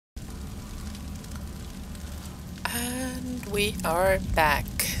We are back.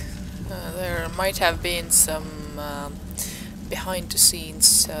 There might have been some behind the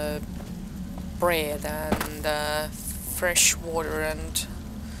scenes bread and fresh water and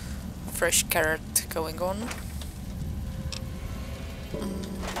fresh carrot going on.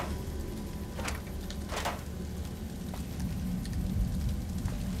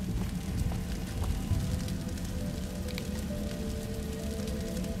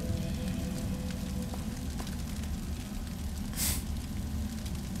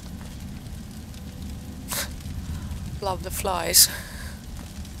 Love the flies.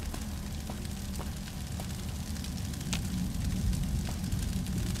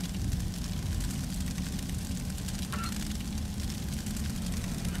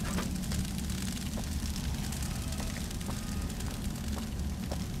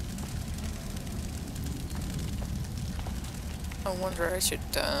 I wonder I should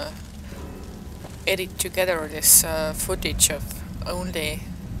edit together this footage of only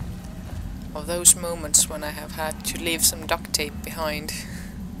of those moments when I have had to leave some duct tape behind.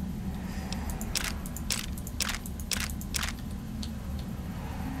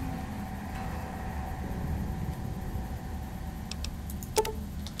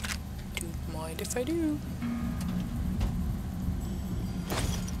 Don't mind if I do.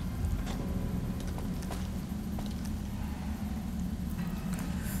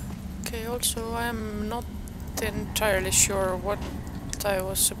 Okay, also I'm not entirely sure what I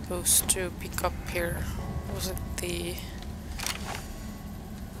was supposed to pick up here. Was it the...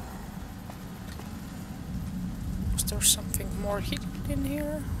 Was there something more hidden in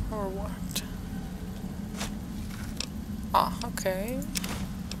here? Or what? Ah, okay.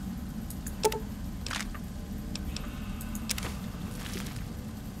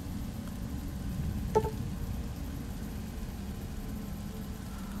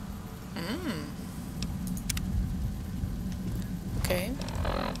 Okay.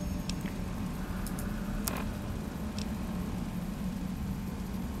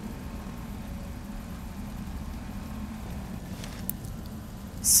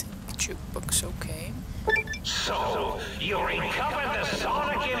 Jukebox, okay. So, you recovered the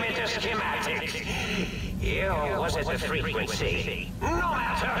sonic emitter schematic. Yeah, was it the frequency? No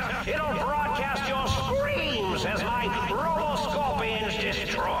matter, it'll broadcast your screams as my robo-scorpions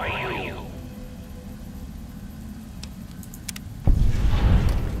destroy you.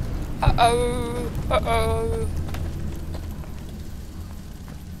 Uh-oh, uh-oh.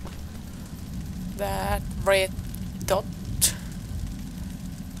 That red dot.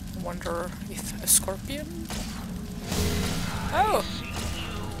 Wonder if a scorpion? Oh!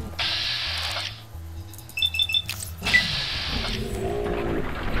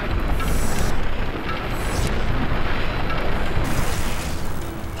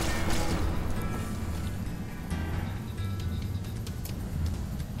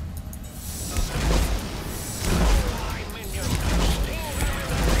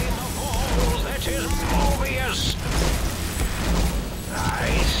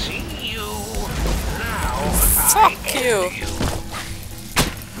 Fuck you!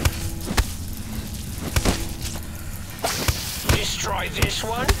 Destroy this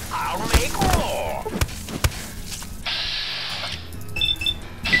one, I'll make more!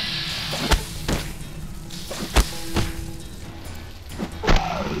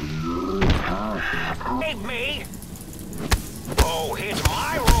 Save me! Oh, hit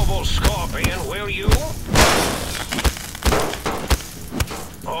my robo-scorpion, will you?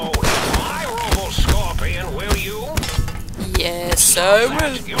 Oh, hit my robo-scorpion, will you? Yes, I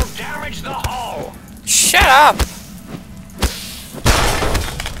will. You'll damage the hull. Shut up!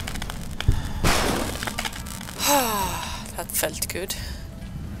 That felt good.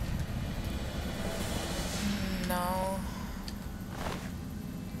 No.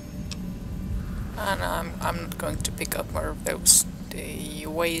 And I'm not going to pick up more of those. They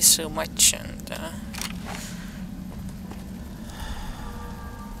weigh so much and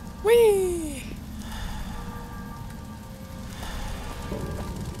whee!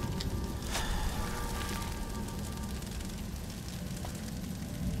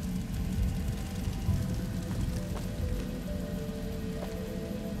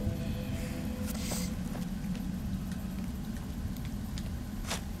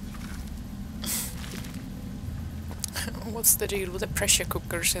 What's the deal with the pressure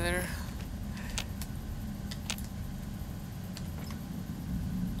cookers there?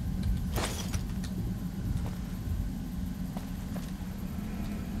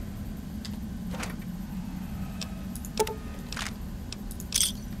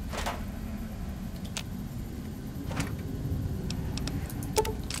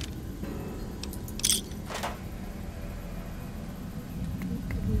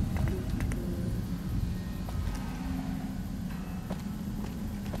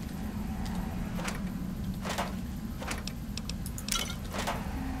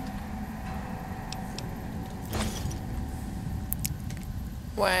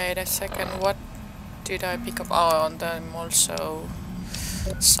 Wait a second, what did I pick up? Oh, and I'm also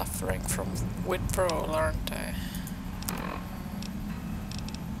suffering from withdrawal, aren't I?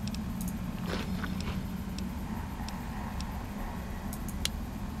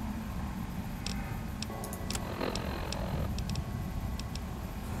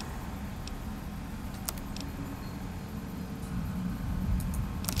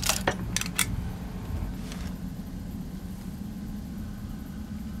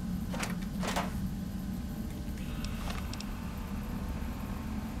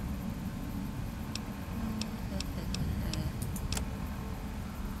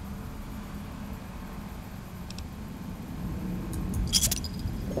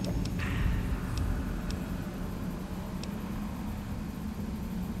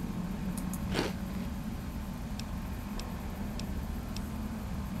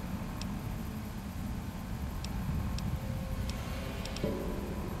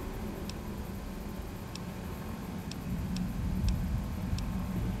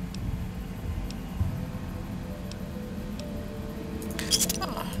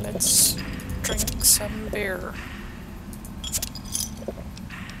 Let's drink some beer.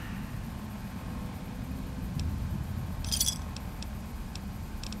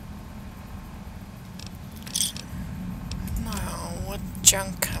 Now, what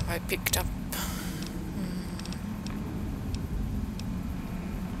junk have I picked up?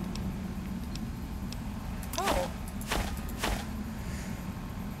 Oh.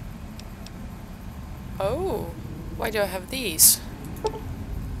 Oh, why do I have these?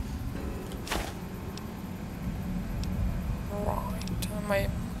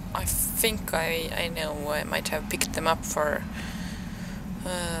 I think I know. I might have picked them up for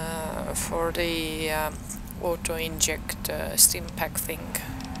the auto inject stim pack thing,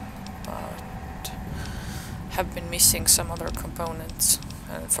 but have been missing some other components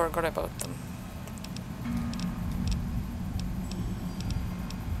and forgot about them.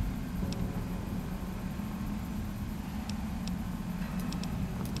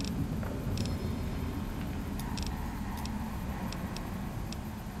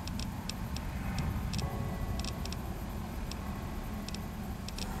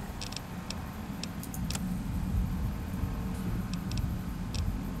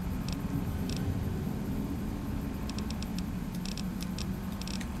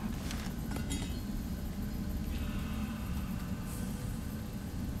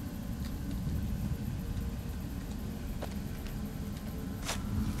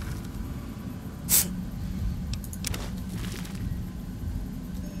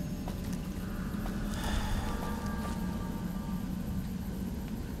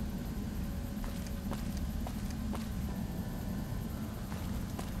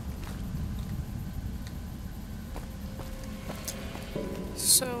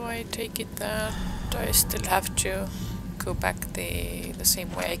 So I take it that I still have to go back the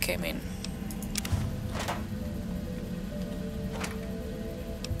same way I came in.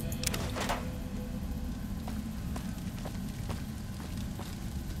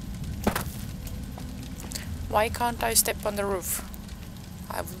 Why can't I step on the roof?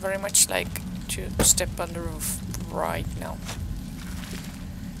 I would very much like to step on the roof right now.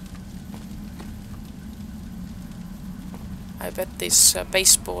 I bet these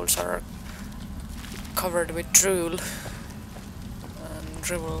baseballs are covered with drool. And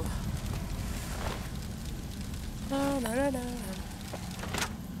drool.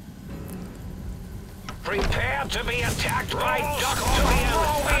 Prepare to be attacked by Dr.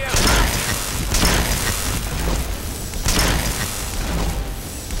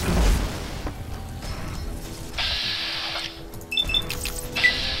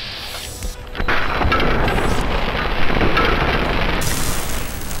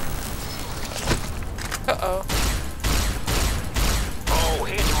 Uh-oh. Oh,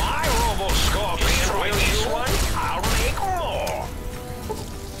 hit my robo-scorpion, will you? I'll make more.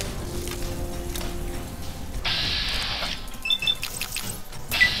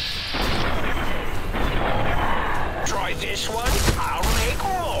 Try this one, I'll make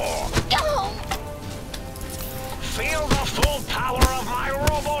more. Feel the full power of my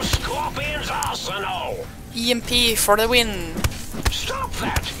robo-scorpion's arsenal. EMP for the win. Stop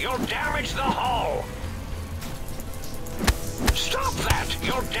that! You'll damage the hull! Stop that!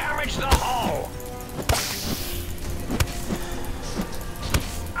 You'll damage the hull!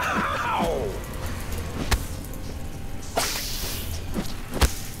 Ow!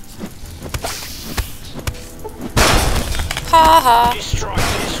 Haha. Destroy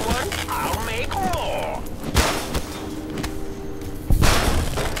this one, I'll make more!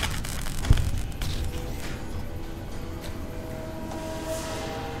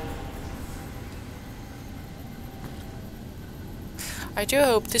 I do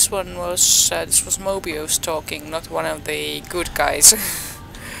hope this was Mobius talking, not one of the good guys.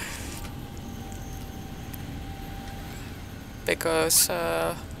 Because,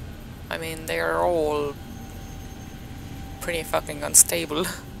 I mean, they are all pretty fucking unstable.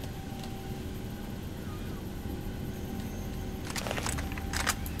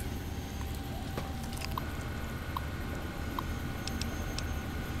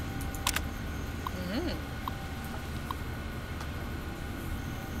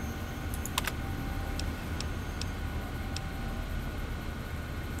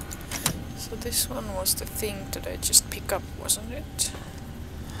 So this one was the thing that I just picked up, wasn't it?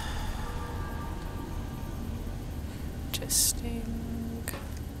 Testing.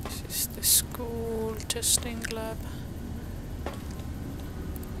 This is the school testing lab.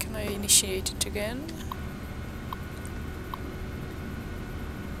 Can I initiate it again?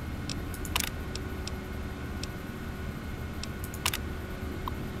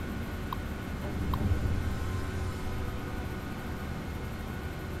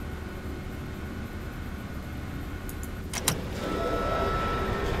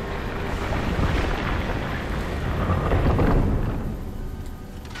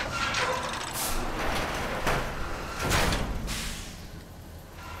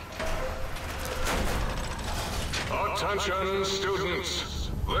 Attention, students.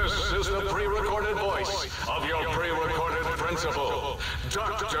 This is the pre-recorded voice of your pre-recorded principal,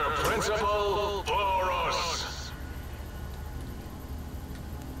 Dr. Principal Boros.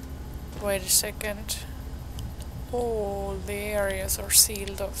 Wait a second. All the areas are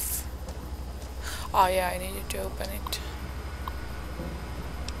sealed off. Ah, yeah, I needed to open it.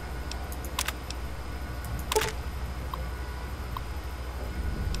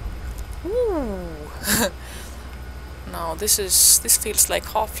 Ooh. Now this feels like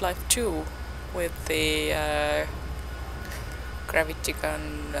Half-Life 2 with the gravity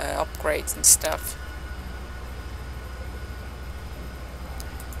gun upgrades and stuff.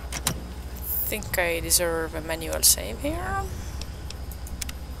 I think I deserve a manual save here.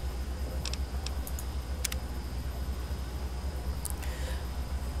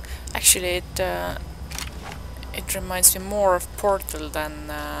 Actually, it reminds me more of Portal than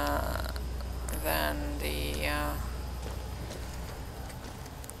the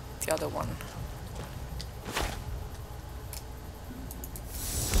other one.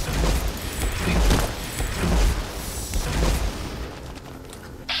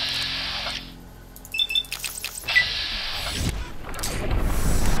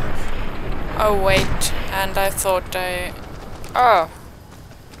 Oh wait, and I thought oh!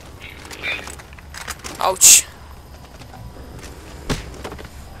 Ouch!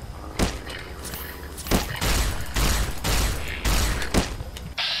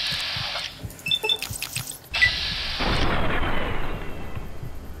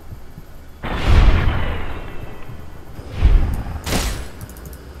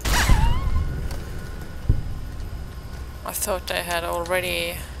 I thought I had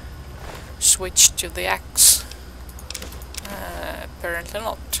already switched to the axe. Apparently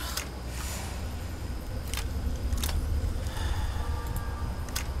not.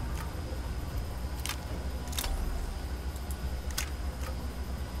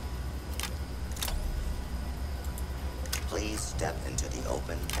 Please step into the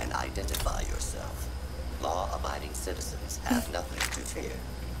open and identify yourself. Law-abiding citizens have nothing to fear.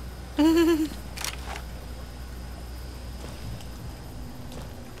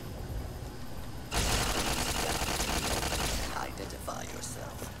 Identify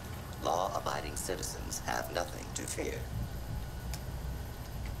yourself. Law-abiding citizens have nothing to fear.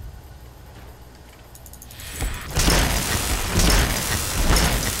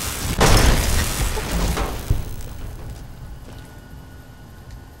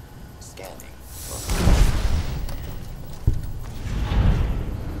 Scanning.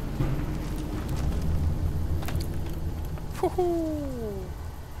 Woohoo!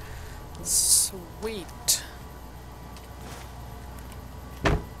 Sweet.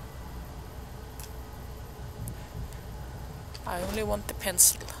 I only want the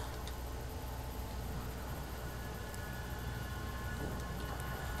pencil.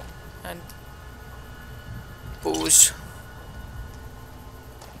 And booze.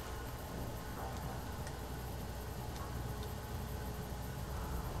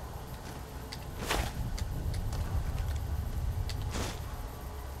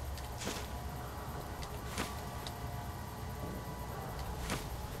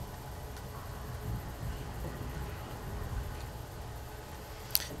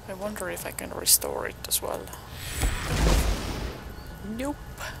 I wonder if I can restore it as well. Nope.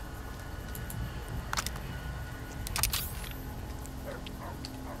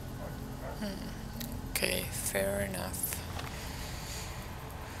 Okay, fair enough.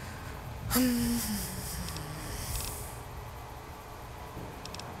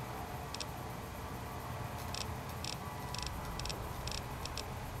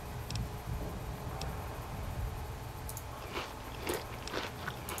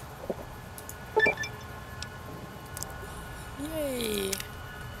 Yay!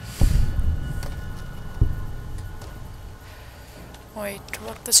 Wait,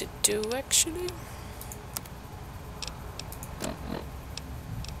 what does it do actually?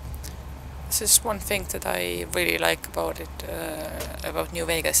 This is one thing that I really like about it, about New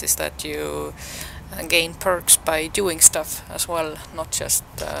Vegas, is that you gain perks by doing stuff as well, not just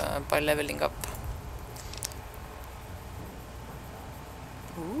by leveling up.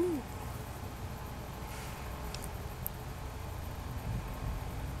 Ooh.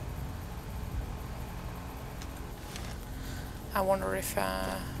 I wonder if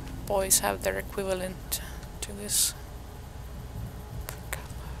boys have their equivalent to this.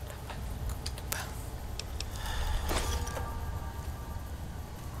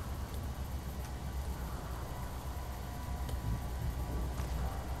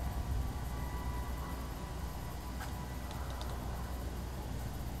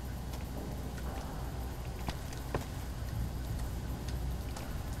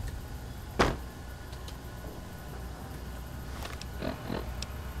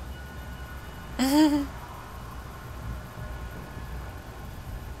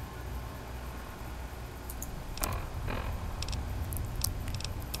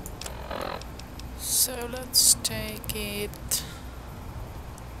 So let's take it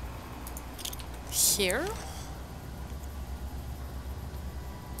here.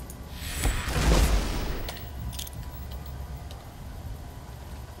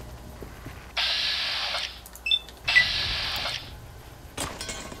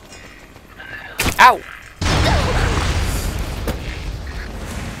 Ow!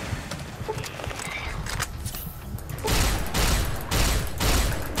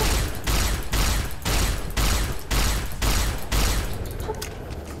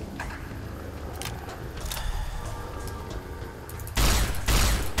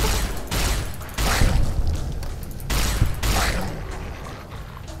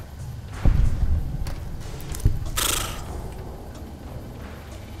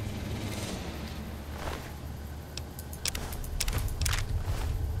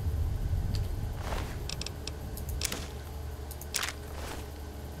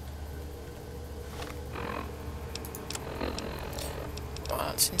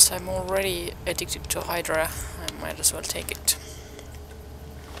 Since I'm already addicted to Hydra, I might as well take it.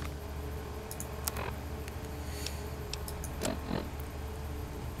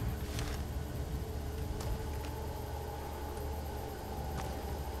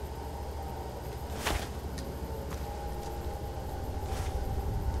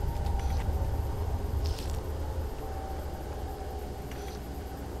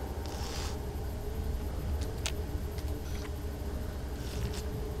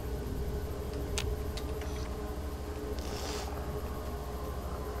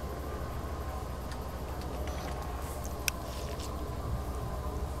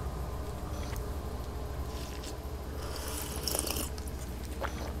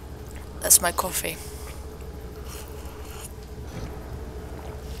 That's my coffee.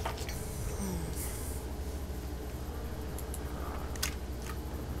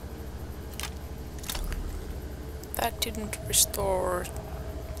 That didn't restore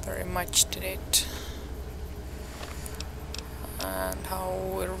very much, did it? And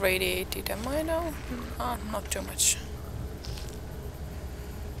how irradiated am I now? Not too much.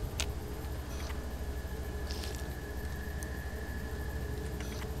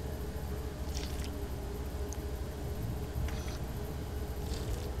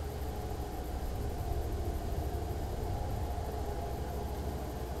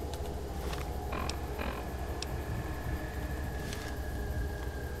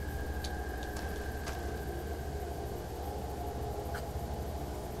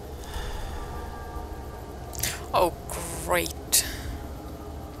 Oh, great.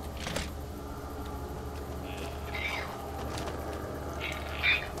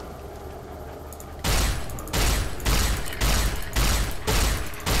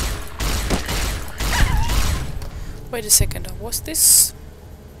 Wait a second, was this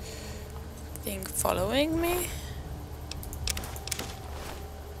thing following me?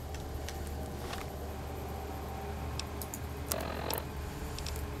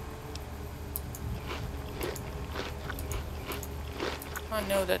 I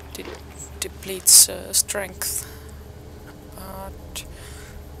know that it depletes strength, but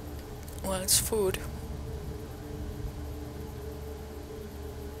well, it's food.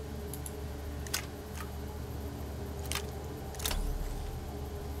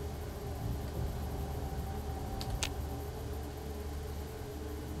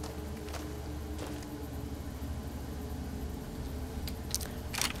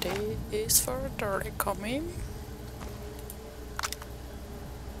 Day is further coming.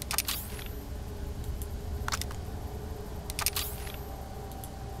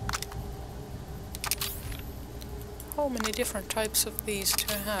 How many different types of these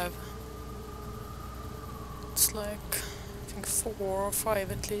do I have? It's like, I think 4 or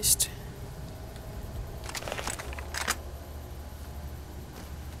 5 at least.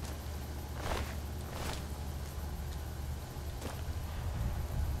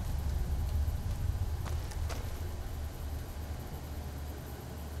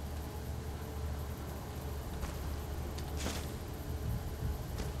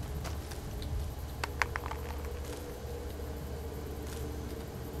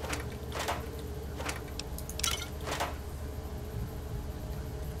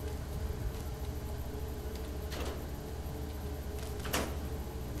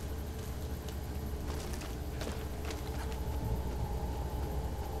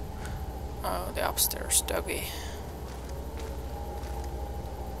 Oh, the upstairs doggy.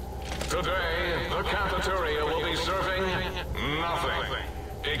 Today, the cafeteria will be serving nothing.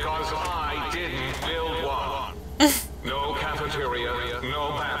 Because I didn't build one. No cafeteria, no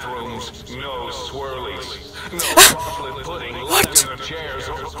bathrooms, no swirlies, no chocolate pudding left in the chairs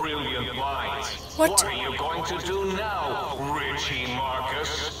of brilliant minds. What are you going to do now, Richie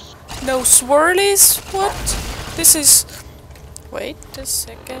Marcus? No swirlies? What? This is... Wait a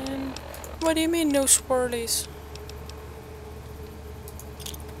second. What do you mean no swirlies?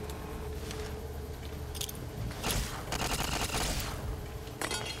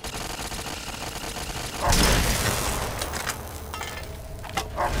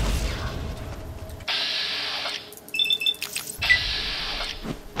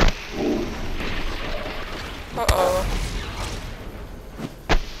 Uh-oh.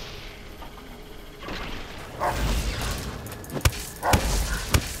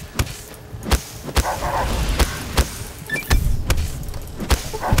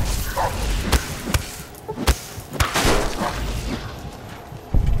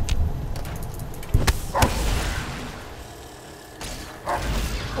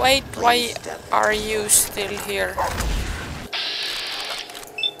 Wait, why are you still here?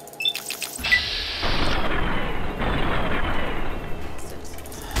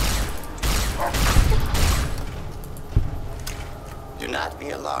 Do not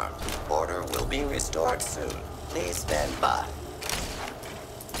be alarmed. Order will be restored soon. Please stand by.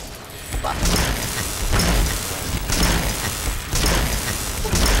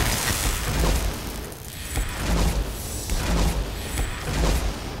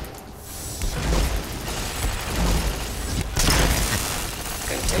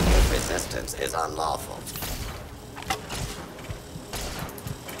 Continued resistance is unlawful.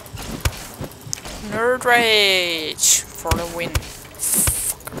 Nerd rage for the win.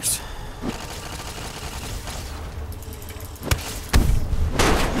 Fuckers.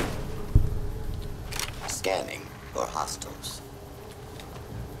 Scanning for hostiles.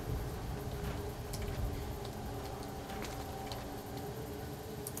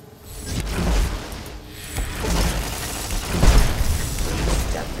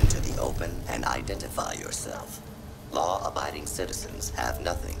 Step into the open and identify yourself. Law-abiding citizens have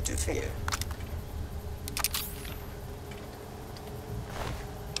nothing to fear.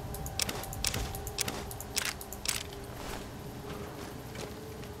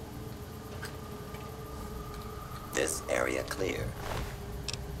 This area clear.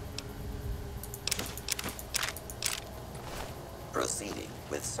 Proceeding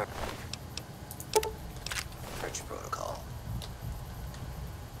with search protocol.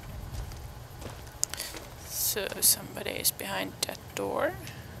 So somebody is behind that door,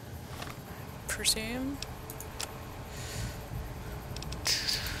 presume.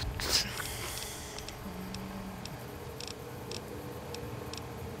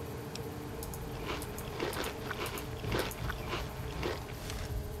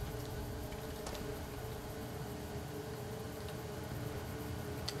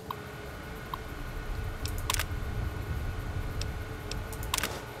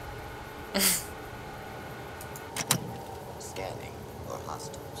 Scanning for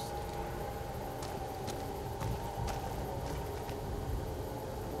hostiles.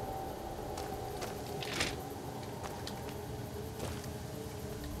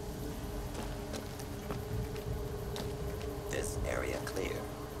 This area clear.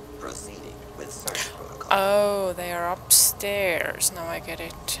 Proceeding with search protocol. Oh, they are upstairs. Now I get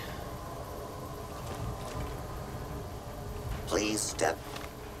it. Please step.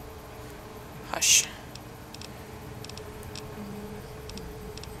 Hush.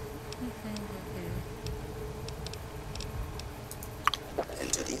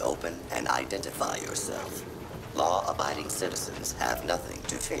 into the open and identify yourself. Law-abiding citizens have nothing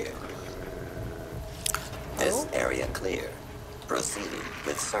to fear. This area clear. Proceeding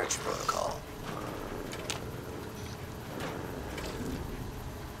with search protocol.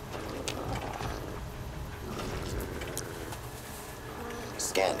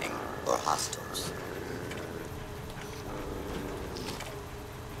 Scanning for hostiles.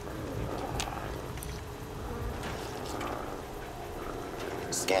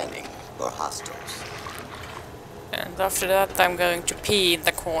 Scanning for hostiles. And after that I'm going to pee in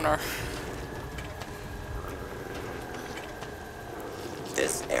the corner.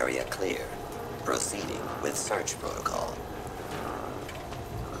 This area clear. Proceeding with search protocol.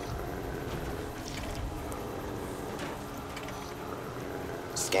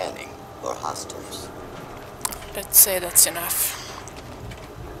 Scanning for hostiles. Let's say that's enough.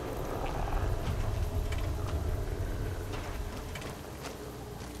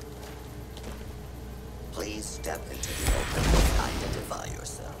 Please step into the open and identify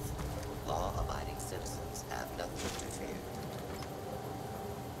yourself. Law-abiding citizens have nothing to fear.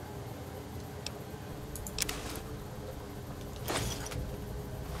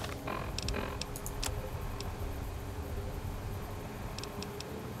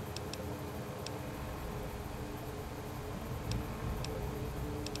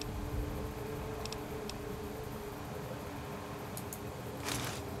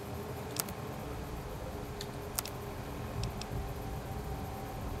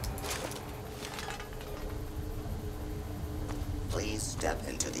 Please step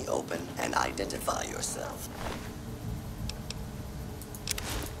into the open and identify yourself.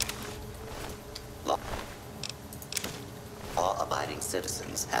 Law-abiding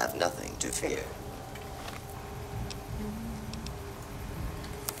citizens have nothing to fear.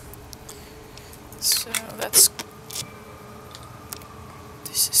 So that's...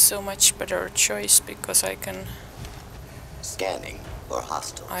 This is so much better choice because I can... Scanning for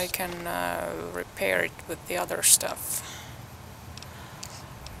hostiles. I can repair it with the other stuff.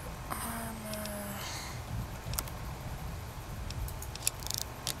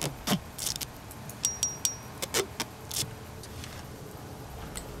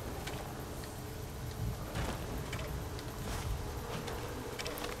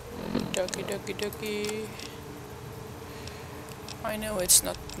 Doki doki doki. I know it's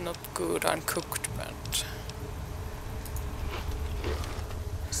not good uncooked, but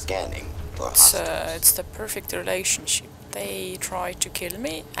Scanning for hostiles. it's the perfect relationship. They try to kill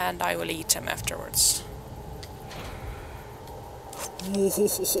me, and I will eat them afterwards.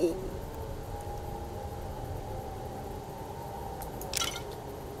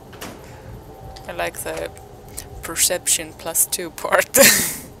 I like the perception +2 part.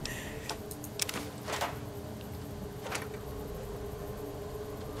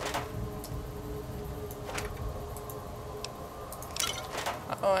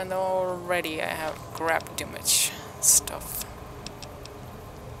 Oh, and already I have grabbed too much stuff.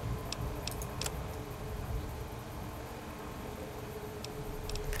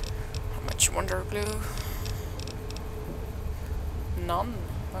 How much wonder glue? None.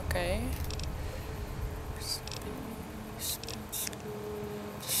 Okay.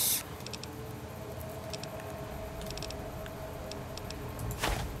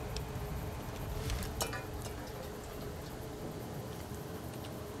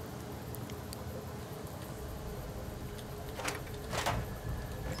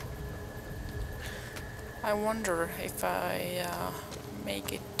 I wonder if I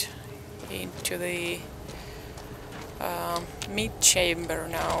make it into the meat chamber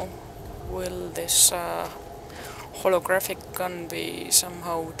now, will this holographic gun be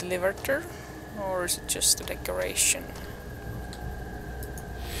somehow delivered there, or is it just a decoration?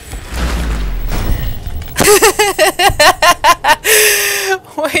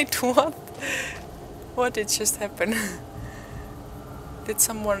 Wait, what? What did just happen? Did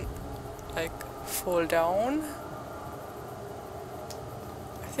someone like fall down?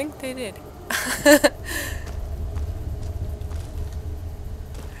 I think they did.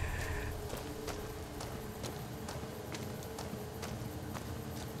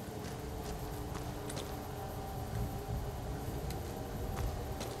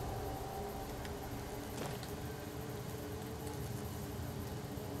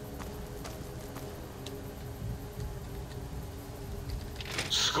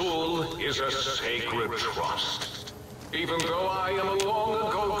 School is a sacred trust. Even though I am a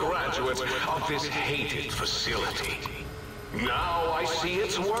long-ago graduate of this hated facility. Now I see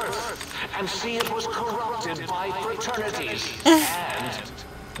its worth, and see it was corrupted by fraternities and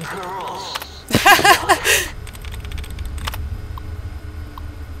girls.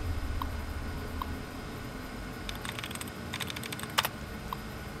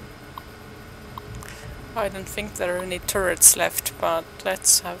 I don't think there are any turrets left, but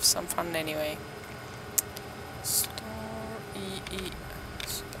let's have some fun anyway. Star EE.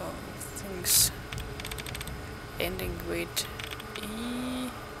 So things ending with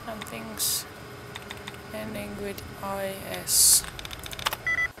E and things ending with IS.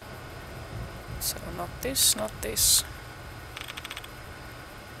 So not this, not this.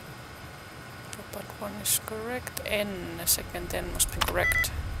 But one is correct. N, the second N must be correct.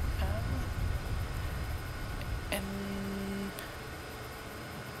 N.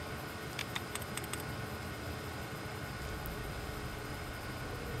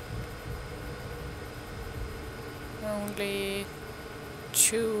 Only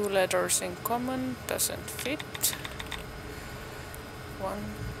 2 letters in common, doesn't fit. 1,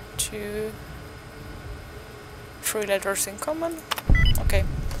 2, 3 letters in common. Okay.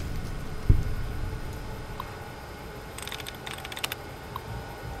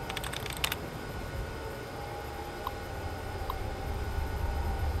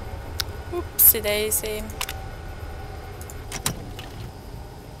 Oopsie daisy.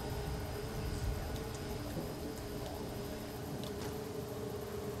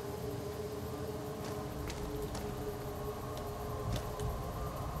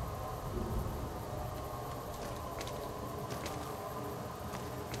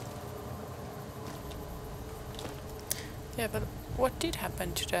 Yeah, but what did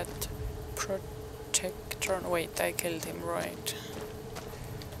happen to that protector? Wait, I killed him, right?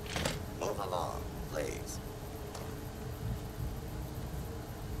 Move along, please.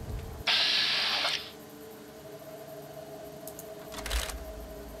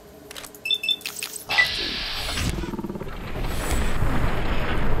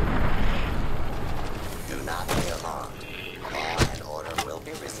 Do not be alarmed. Law and order will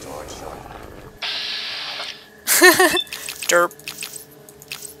be restored shortly. Derp.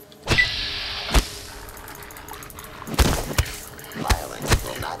 Violence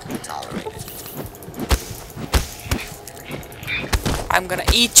will not be tolerated. I'm gonna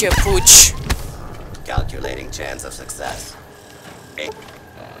eat your pooch. Calculating chance of success. 8%.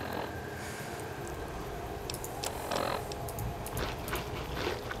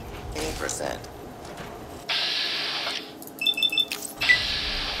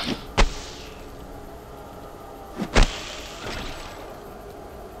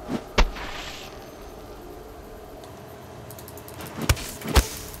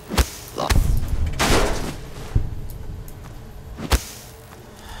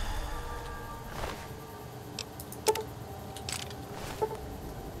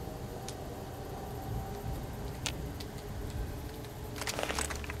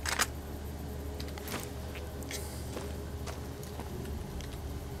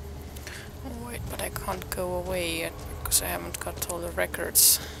 Wait, but I can't go away yet because I haven't got all the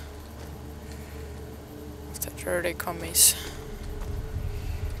records of the dirty commies.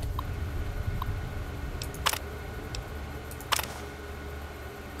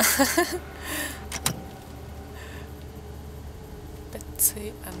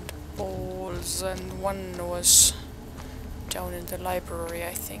 Betsy and balls, and one was down in the library,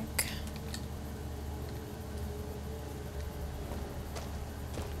 I think.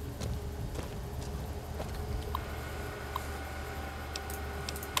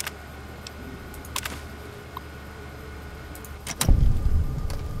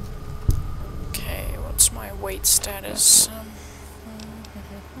 Okay, what's my weight status?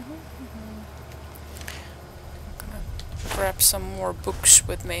 Grab some more books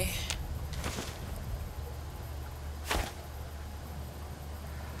with me.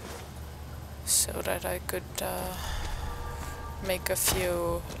 So that I could make a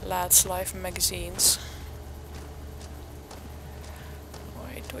few Lads Life magazines.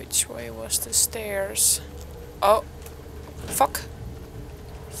 Wait, which way was the stairs? Oh! Fuck!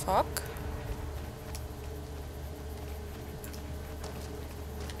 Fuck!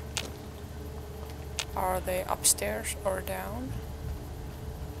 Are they upstairs or down?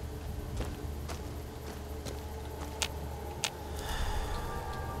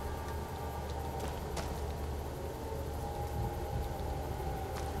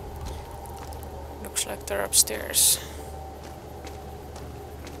 Looks like they're upstairs.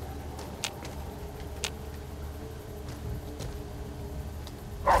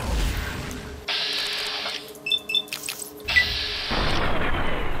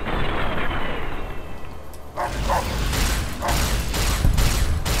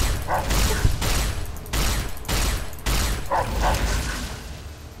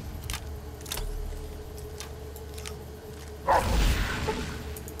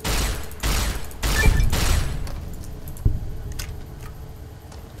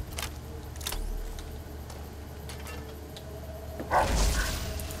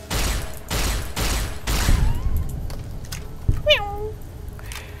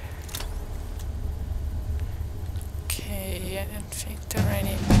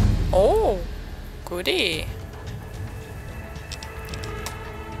 Goodie!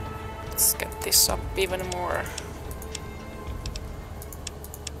 Let's get this up even more.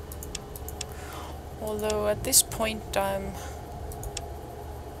 Although at this point I'm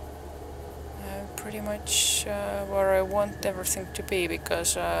pretty much where I want everything to be,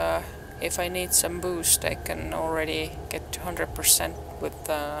 because if I need some boost I can already get to 100%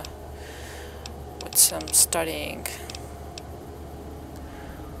 with some studying.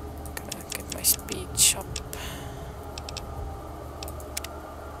 Gonna get my speech up.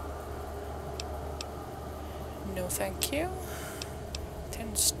 No thank you.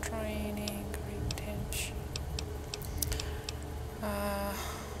 Tense training, retention. I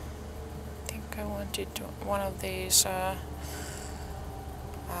think I wanted one of these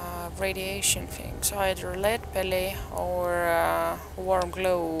radiation things, either lead belly or warm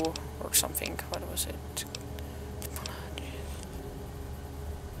glow or something. What was it?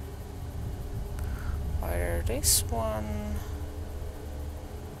 Either this one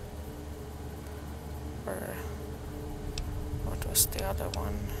or what was the other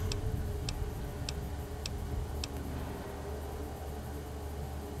one?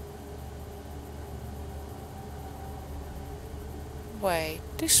 Wait,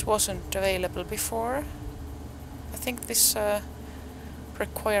 this wasn't available before. I think this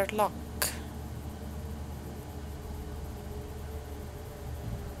required luck.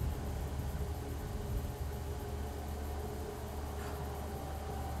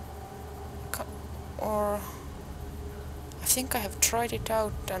 Or I think I have tried it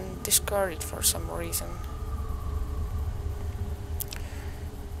out and discarded for some reason.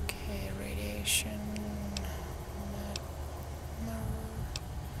 Okay, radiation.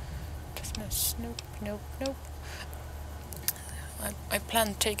 Nope. I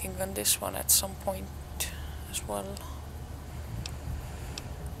plan taking on this one at some point as well.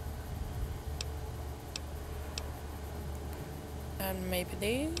 And maybe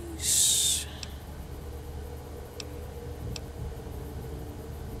these.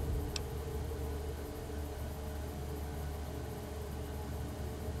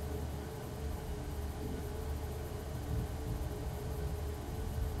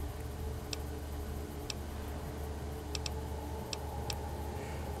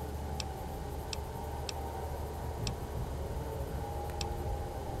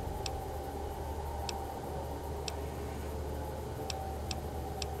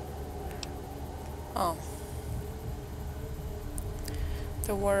 Oh.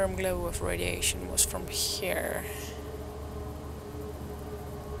 The warm glow of radiation was from here.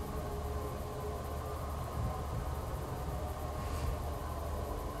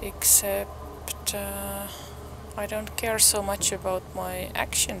 Except I don't care so much about my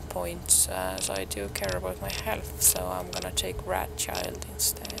action points as I do care about my health, so I'm gonna take Rat Child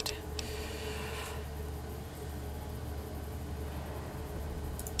instead.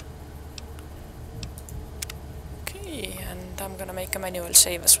 And I'm gonna make a manual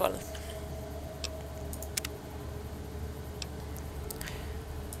save as well.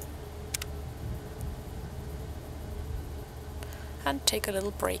 And take a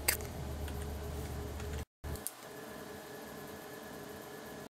little break.